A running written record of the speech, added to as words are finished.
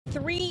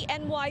Three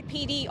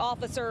NYPD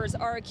officers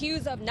are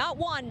accused of not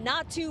one,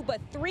 not two, but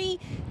three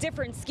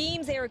different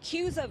schemes. They are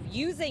accused of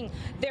using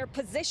their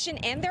position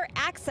and their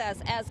access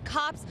as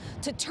cops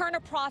to turn a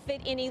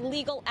profit in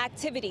illegal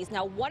activities.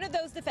 Now, one of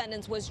those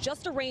defendants was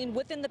just arraigned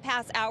within the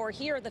past hour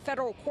here at the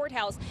federal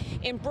courthouse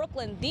in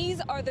Brooklyn. These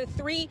are the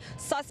three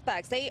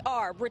suspects. They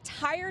are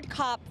retired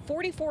cop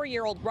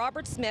 44-year-old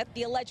Robert Smith,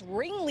 the alleged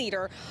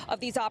ringleader of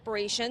these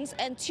operations,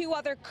 and two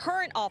other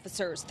current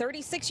officers,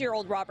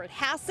 36-year-old Robert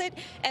Hassett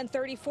and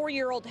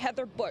 34-year-old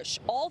Heather Bush.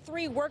 All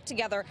three work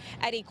together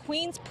at a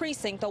Queens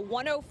precinct, the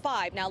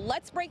 105. Now,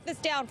 let's break this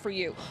down for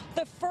you.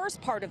 The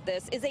first part of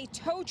this is a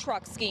tow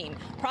truck scheme.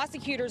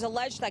 Prosecutors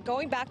allege that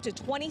going back to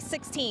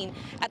 2016,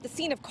 at the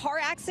scene of car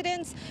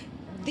accidents,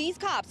 these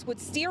cops would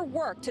steer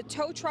work to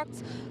tow truck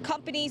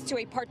companies, to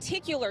a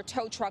particular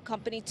tow truck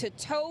company, to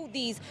tow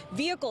these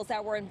vehicles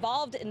that were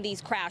involved in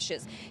these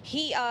crashes.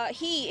 He,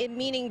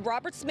 meaning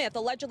Robert Smith,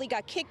 allegedly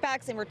got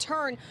kickbacks in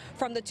return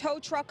from the tow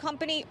truck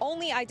company,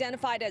 only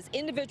identified as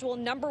individual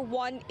number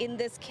one in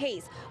this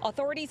case.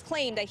 Authorities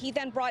claim that he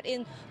then brought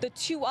in the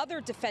two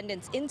other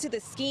defendants into the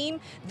scheme.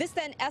 This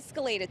then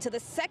escalated to the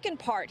second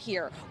part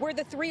here, where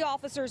the three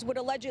officers would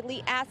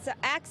allegedly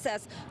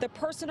access the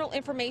personal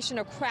information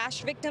of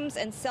crash victims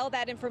and sell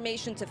that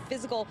information to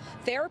physical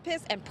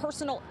therapists and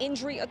personal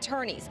injury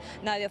attorneys.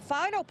 Now, the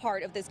final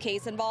part of this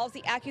case involves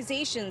the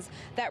accusations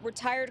that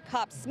retired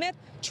cop Smith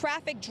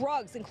trafficked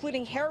drugs,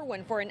 including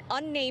heroin, for an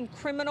unnamed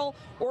criminal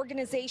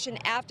organization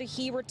after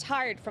he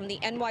retired from the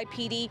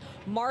NYPD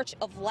March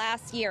of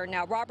last year.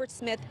 Now, Robert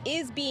Smith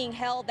is being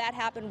held. That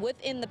happened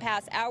within the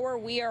past hour.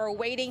 We are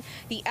awaiting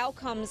the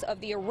outcomes of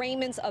the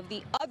arraignments of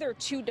the other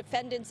two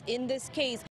defendants in this case.